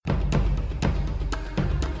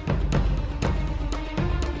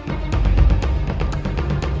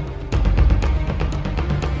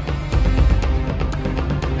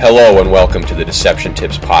Hello and welcome to the Deception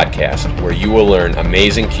Tips podcast, where you will learn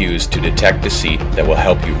amazing cues to detect deceit that will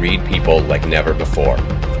help you read people like never before.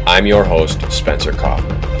 I'm your host, Spencer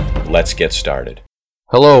Kaufman. Let's get started.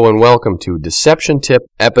 Hello and welcome to Deception Tip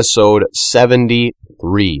episode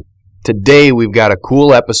 73. Today we've got a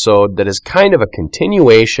cool episode that is kind of a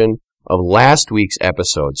continuation of last week's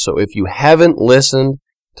episode. So if you haven't listened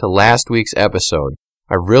to last week's episode,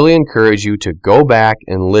 I really encourage you to go back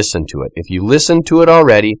and listen to it. If you listened to it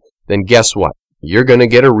already, then guess what? You're going to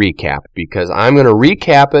get a recap, because I'm going to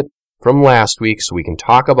recap it from last week so we can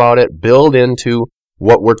talk about it, build into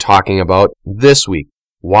what we're talking about this week.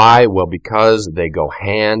 Why? Well, because they go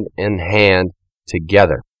hand in hand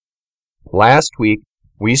together. Last week,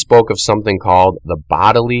 we spoke of something called the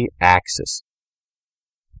bodily axis.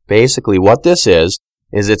 Basically, what this is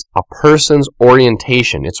it's a person's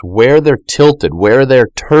orientation. It's where they're tilted, where they're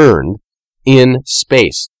turned in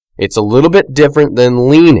space. It's a little bit different than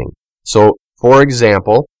leaning. So, for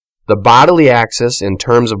example, the bodily axis in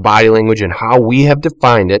terms of body language and how we have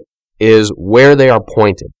defined it is where they are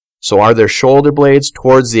pointed. So are their shoulder blades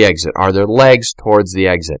towards the exit? Are their legs towards the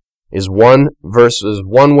exit? Is one versus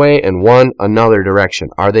one way and one another direction?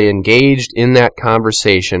 Are they engaged in that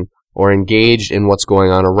conversation or engaged in what's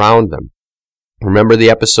going on around them? Remember the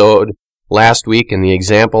episode last week and the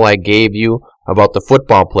example I gave you about the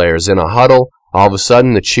football players in a huddle? All of a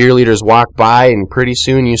sudden the cheerleaders walk by and pretty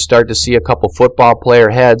soon you start to see a couple football player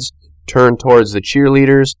heads turn towards the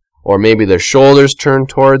cheerleaders, or maybe their shoulders turn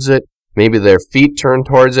towards it, maybe their feet turn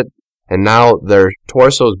towards it, and now their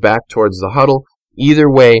torso's back towards the huddle. Either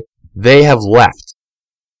way, they have left.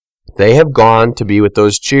 They have gone to be with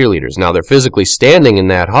those cheerleaders. Now they're physically standing in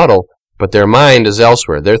that huddle, but their mind is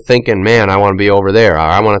elsewhere. They're thinking, man, I want to be over there. Or,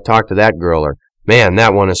 I want to talk to that girl. Or, man,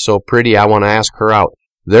 that one is so pretty. I want to ask her out.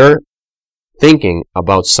 They're thinking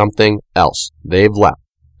about something else. They've left.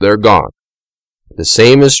 They're gone. The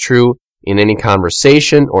same is true in any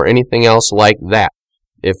conversation or anything else like that.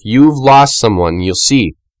 If you've lost someone, you'll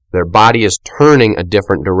see their body is turning a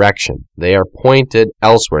different direction. They are pointed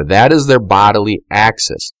elsewhere. That is their bodily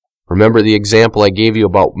axis. Remember the example I gave you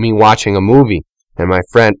about me watching a movie and my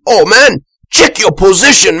friend, oh man, check your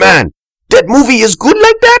position, man. That movie is good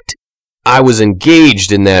like that? I was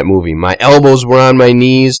engaged in that movie. My elbows were on my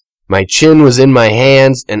knees, my chin was in my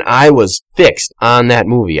hands, and I was fixed on that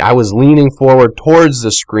movie. I was leaning forward towards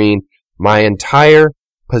the screen. My entire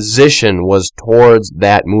position was towards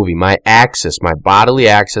that movie. My axis, my bodily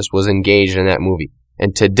axis was engaged in that movie.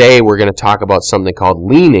 And today we're going to talk about something called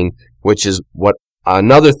leaning, which is what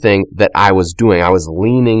another thing that I was doing. I was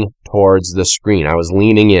leaning towards the screen. I was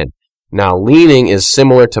leaning in. Now, leaning is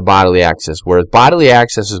similar to bodily axis, whereas bodily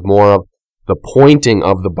axis is more of the pointing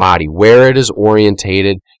of the body, where it is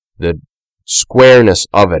orientated, the squareness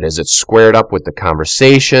of it. Is it squared up with the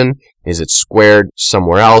conversation? Is it squared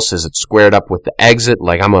somewhere else? Is it squared up with the exit,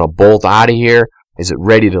 like I'm going to bolt out of here? Is it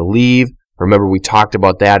ready to leave? Remember, we talked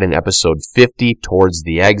about that in episode 50, towards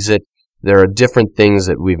the exit. There are different things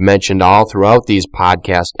that we've mentioned all throughout these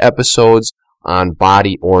podcast episodes on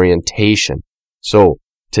body orientation. So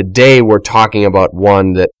today we're talking about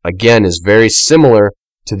one that, again, is very similar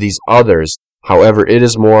to these others. However, it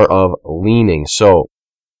is more of leaning. So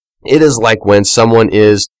it is like when someone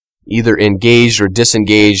is either engaged or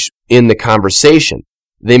disengaged in the conversation.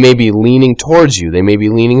 They may be leaning towards you. They may be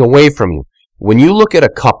leaning away from you. When you look at a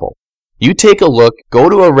couple, you take a look, go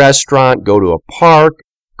to a restaurant, go to a park,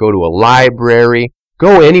 go to a library,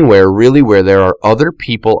 go anywhere really where there are other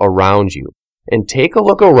people around you, and take a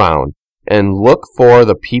look around and look for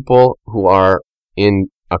the people who are in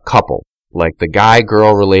a couple, like the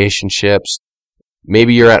guy-girl relationships.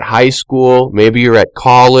 Maybe you're at high school, maybe you're at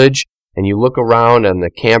college, and you look around on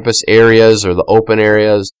the campus areas or the open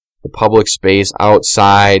areas, the public space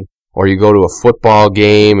outside, or you go to a football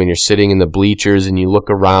game and you're sitting in the bleachers and you look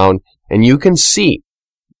around and you can see,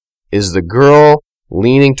 is the girl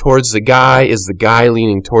leaning towards the guy? Is the guy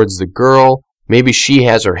leaning towards the girl? Maybe she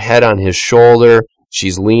has her head on his shoulder.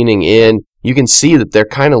 She's leaning in. You can see that they're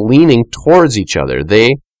kind of leaning towards each other.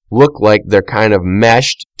 They look like they're kind of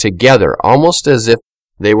meshed together, almost as if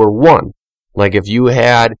they were one. Like if you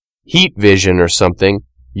had heat vision or something,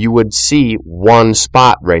 you would see one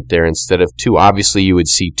spot right there instead of two. Obviously, you would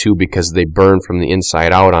see two because they burn from the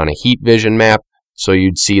inside out on a heat vision map. So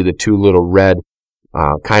you'd see the two little red,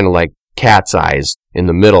 kind of like cat's eyes in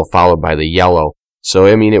the middle, followed by the yellow. So,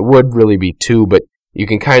 I mean, it would really be two, but you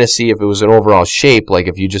can kind of see if it was an overall shape, like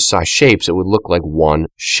if you just saw shapes, it would look like one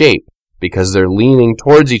shape because they're leaning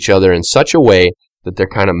towards each other in such a way that they're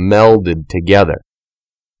kind of melded together.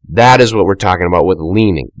 That is what we're talking about with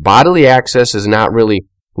leaning. Bodily axis is not really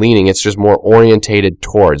leaning. It's just more orientated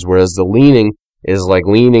towards, whereas the leaning is like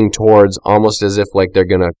leaning towards almost as if like they're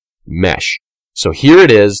going to mesh. So here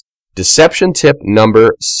it is, deception tip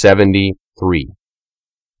number 73.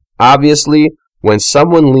 Obviously, when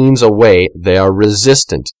someone leans away, they are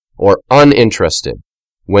resistant or uninterested.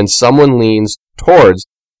 When someone leans towards,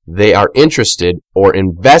 they are interested or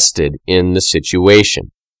invested in the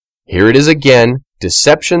situation. Here it is again,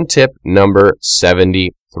 deception tip number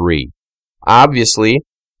 73. Obviously,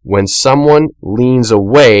 when someone leans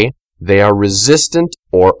away, they are resistant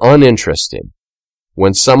or uninterested.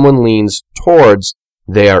 When someone leans towards,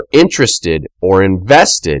 they are interested or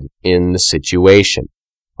invested in the situation.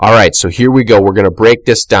 All right, so here we go. We're going to break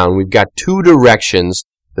this down. We've got two directions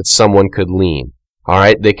that someone could lean. All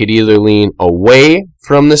right, they could either lean away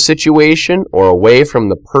from the situation or away from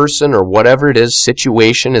the person or whatever it is.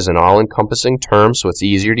 Situation is an all-encompassing term, so it's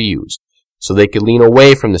easier to use. So they could lean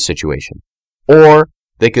away from the situation. Or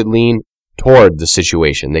they could lean toward the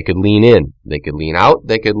situation. They could lean in. They could lean out.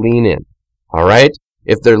 They could lean in. All right?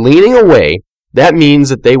 If they're leaning away, that means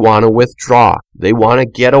that they want to withdraw. They want to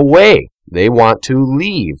get away. They want to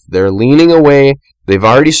leave. They're leaning away. They've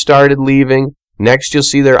already started leaving. Next, you'll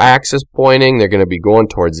see their axis pointing. They're going to be going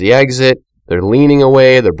towards the exit. They're leaning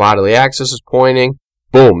away. Their bodily axis is pointing.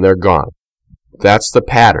 Boom, they're gone. That's the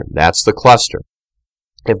pattern. That's the cluster.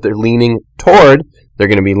 If they're leaning toward, they're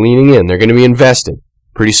going to be leaning in. They're going to be invested.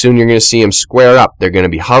 Pretty soon, you're going to see them square up. They're going to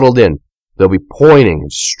be huddled in. They'll be pointing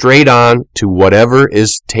straight on to whatever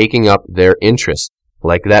is taking up their interest.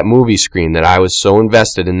 Like that movie screen that I was so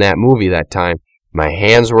invested in that movie that time. My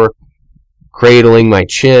hands were cradling my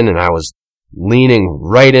chin and I was leaning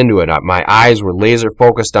right into it. My eyes were laser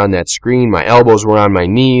focused on that screen. My elbows were on my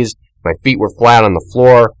knees. My feet were flat on the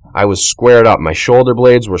floor. I was squared up. My shoulder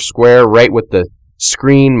blades were square right with the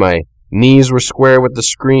screen. My knees were square with the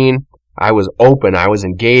screen. I was open. I was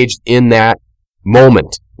engaged in that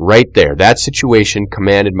moment right there. That situation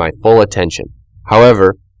commanded my full attention.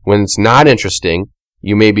 However, when it's not interesting,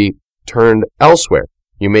 you may be turned elsewhere.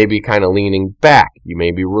 You may be kind of leaning back. You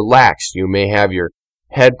may be relaxed. You may have your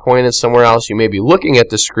head pointed somewhere else. You may be looking at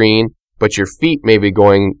the screen, but your feet may be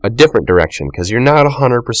going a different direction because you're not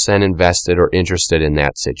 100% invested or interested in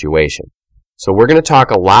that situation. So we're going to talk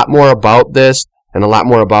a lot more about this and a lot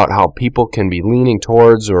more about how people can be leaning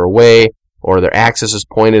towards or away or their axis is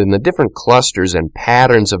pointed and the different clusters and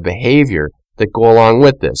patterns of behavior that go along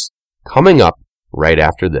with this. Coming up right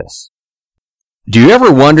after this. Do you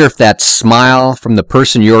ever wonder if that smile from the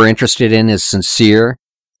person you're interested in is sincere,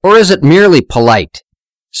 or is it merely polite?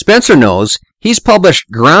 Spencer knows. He's published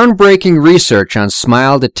groundbreaking research on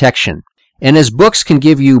smile detection, and his books can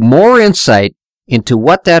give you more insight into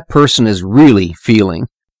what that person is really feeling.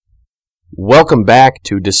 Welcome back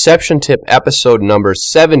to Deception Tip episode number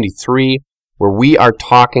 73, where we are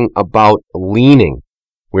talking about leaning.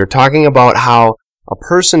 We're talking about how a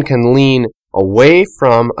person can lean away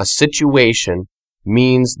from a situation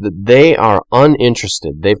means that they are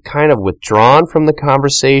uninterested. They've kind of withdrawn from the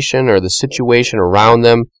conversation or the situation around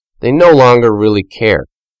them. They no longer really care.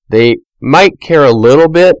 They might care a little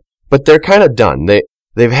bit, but they're kind of done.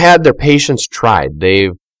 They've had their patience tried.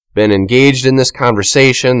 They've been engaged in this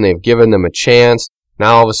conversation. They've given them a chance.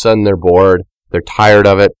 Now all of a sudden they're bored. They're tired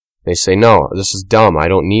of it. They say, no, this is dumb. I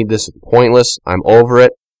don't need this. It's pointless. I'm over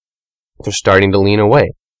it. They're starting to lean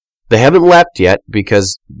away. They haven't left yet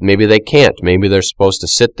because maybe they can't. Maybe they're supposed to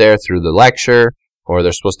sit there through the lecture, or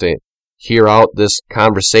they're supposed to hear out this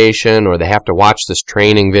conversation, or they have to watch this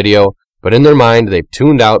training video. But in their mind, they've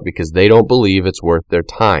tuned out because they don't believe it's worth their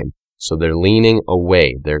time. So they're leaning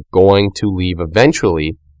away. They're going to leave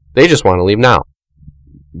eventually. They just want to leave now.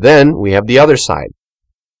 Then we have the other side,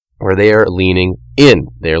 where they are leaning in.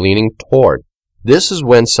 They're leaning toward. This is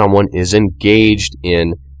when someone is engaged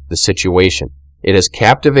in the situation. It has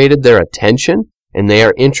captivated their attention, and they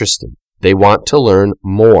are interested. They want to learn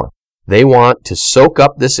more. They want to soak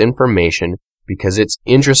up this information because it's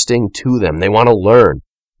interesting to them. They want to learn.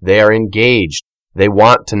 They are engaged. They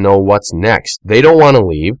want to know what's next. They don't want to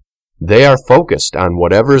leave. They are focused on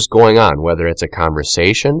whatever is going on, whether it's a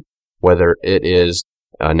conversation, whether it is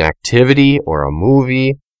an activity or a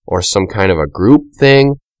movie or some kind of a group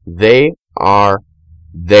thing. They are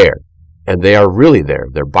there. And they are really there.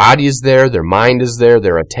 Their body is there, their mind is there,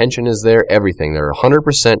 their attention is there, everything. They're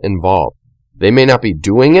 100% involved. They may not be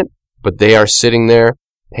doing it, but they are sitting there,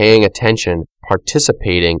 paying attention,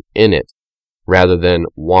 participating in it, rather than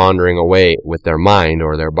wandering away with their mind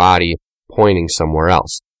or their body pointing somewhere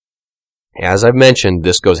else. As I've mentioned,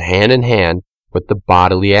 this goes hand in hand with the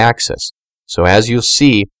bodily axis. So as you'll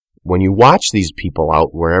see, when you watch these people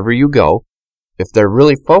out wherever you go, if they're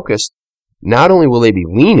really focused, not only will they be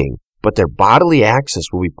leaning, but their bodily axis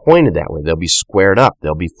will be pointed that way. They'll be squared up.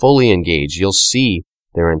 They'll be fully engaged. You'll see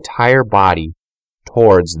their entire body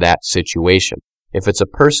towards that situation. If it's a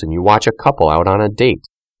person, you watch a couple out on a date.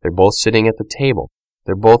 They're both sitting at the table.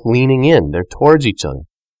 They're both leaning in. They're towards each other.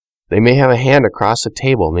 They may have a hand across the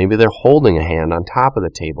table. Maybe they're holding a hand on top of the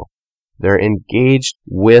table. They're engaged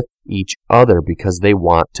with each other because they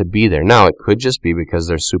want to be there. Now, it could just be because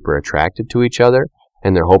they're super attracted to each other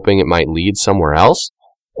and they're hoping it might lead somewhere else,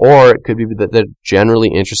 or it could be that they're generally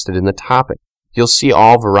interested in the topic. You'll see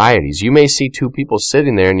all varieties. You may see two people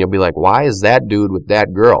sitting there and you'll be like, why is that dude with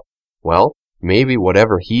that girl? Well, maybe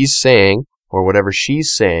whatever he's saying or whatever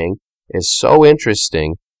she's saying is so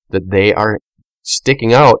interesting that they are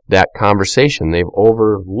sticking out that conversation. They've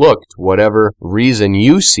overlooked whatever reason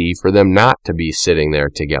you see for them not to be sitting there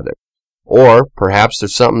together. Or perhaps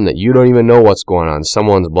there's something that you don't even know what's going on.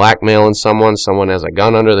 Someone's blackmailing someone has a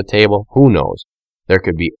gun under the table. Who knows? There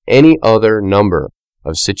could be any other number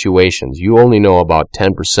of situations. You only know about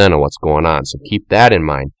 10% of what's going on, so keep that in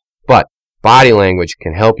mind. But body language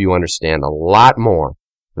can help you understand a lot more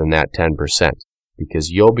than that 10%, because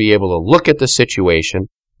you'll be able to look at the situation.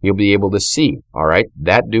 You'll be able to see, all right,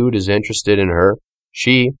 that dude is interested in her.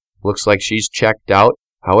 She looks like she's checked out.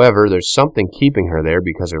 However, there's something keeping her there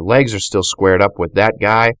because her legs are still squared up with that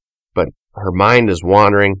guy, but her mind is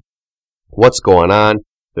wandering. What's going on?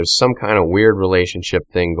 There's some kind of weird relationship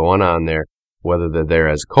thing going on there, whether they're there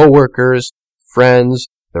as coworkers, friends,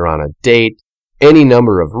 they're on a date, any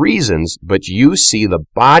number of reasons, but you see the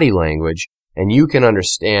body language and you can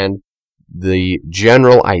understand the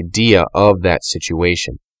general idea of that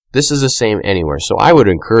situation. This is the same anywhere, so I would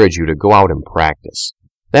encourage you to go out and practice.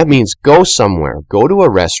 That means go somewhere, go to a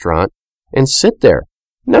restaurant, and sit there.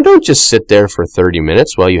 Now, don't just sit there for 30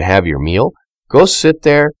 minutes while you have your meal. Go sit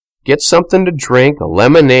there, get something to drink, a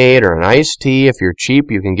lemonade or an iced tea. If you're cheap,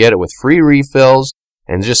 you can get it with free refills,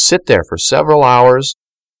 and just sit there for several hours.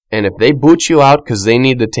 And if they boot you out because they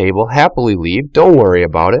need the table, happily leave. Don't worry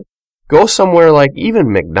about it. Go somewhere like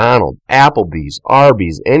even McDonald's, Applebee's,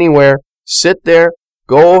 Arby's, anywhere. Sit there.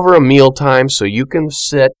 Go over a mealtime so you can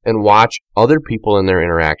sit and watch other people and their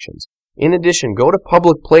interactions. In addition, go to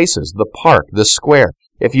public places, the park, the square.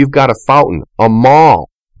 If you've got a fountain, a mall,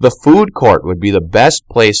 the food court would be the best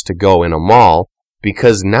place to go in a mall,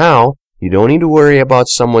 because now you don't need to worry about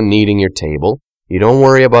someone needing your table. You don't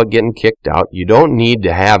worry about getting kicked out. You don't need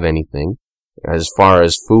to have anything as far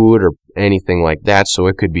as food or anything like that, so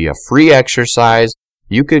it could be a free exercise.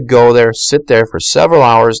 You could go there, sit there for several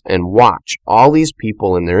hours, and watch all these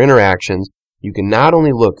people and their interactions. You can not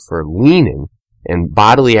only look for leaning and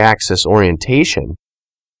bodily axis orientation,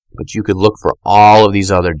 but you could look for all of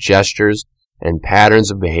these other gestures and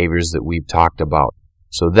patterns of behaviors that we've talked about.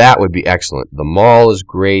 So that would be excellent. The mall is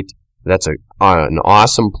great. That's an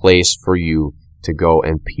awesome place for you to go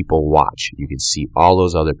and people watch. You can see all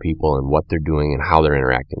those other people and what they're doing and how they're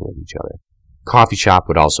interacting with each other. Coffee shop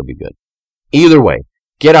would also be good. Either way,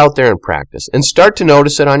 get out there and practice, and start to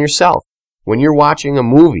notice it on yourself. When you're watching a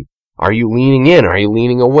movie, are you leaning in? Are you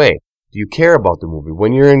leaning away? Do you care about the movie?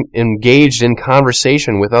 When you're engaged in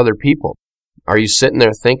conversation with other people, are you sitting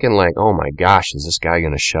there thinking like, oh my gosh, is this guy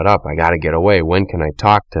going to shut up? I got to get away. When can I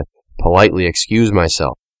talk to politely excuse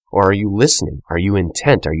myself? Or are you listening? Are you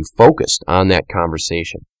intent? Are you focused on that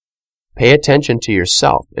conversation? Pay attention to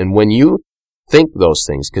yourself. And when you think those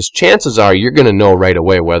things, because chances are you're going to know right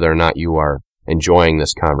away whether or not you are enjoying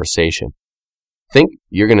this conversation.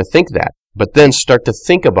 You're going to think that, but then start to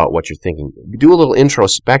think about what you're thinking. Do a little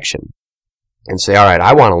introspection and say, all right,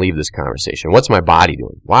 I want to leave this conversation. What's my body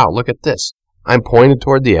doing? Wow, look at this. I'm pointed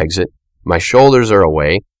toward the exit. My shoulders are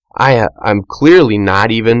away. I'm clearly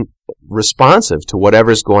not even responsive to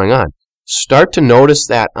whatever's going on. Start to notice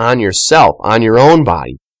that on yourself, on your own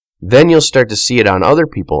body. Then you'll start to see it on other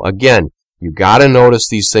people. Again, you got to notice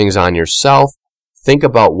these things on yourself. Think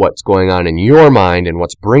about what's going on in your mind and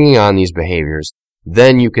what's bringing on these behaviors.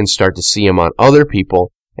 Then you can start to see them on other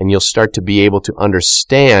people, and you'll start to be able to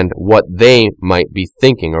understand what they might be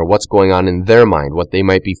thinking or what's going on in their mind, what they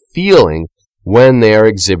might be feeling when they are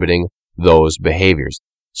exhibiting those behaviors.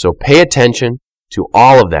 So pay attention to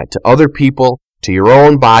all of that, to other people, to your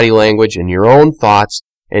own body language and your own thoughts,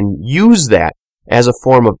 and use that as a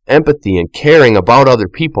form of empathy and caring about other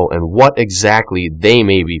people and what exactly they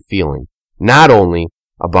may be feeling. Not only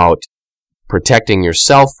about protecting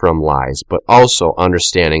yourself from lies, but also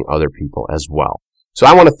understanding other people as well. So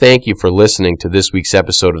I want to thank you for listening to this week's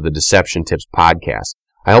episode of the Deception Tips podcast.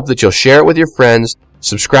 I hope that you'll share it with your friends,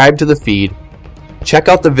 subscribe to the feed, check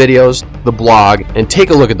out the videos, the blog, and take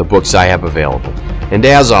a look at the books I have available. And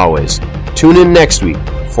as always, tune in next week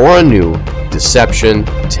for a new deception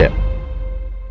tip.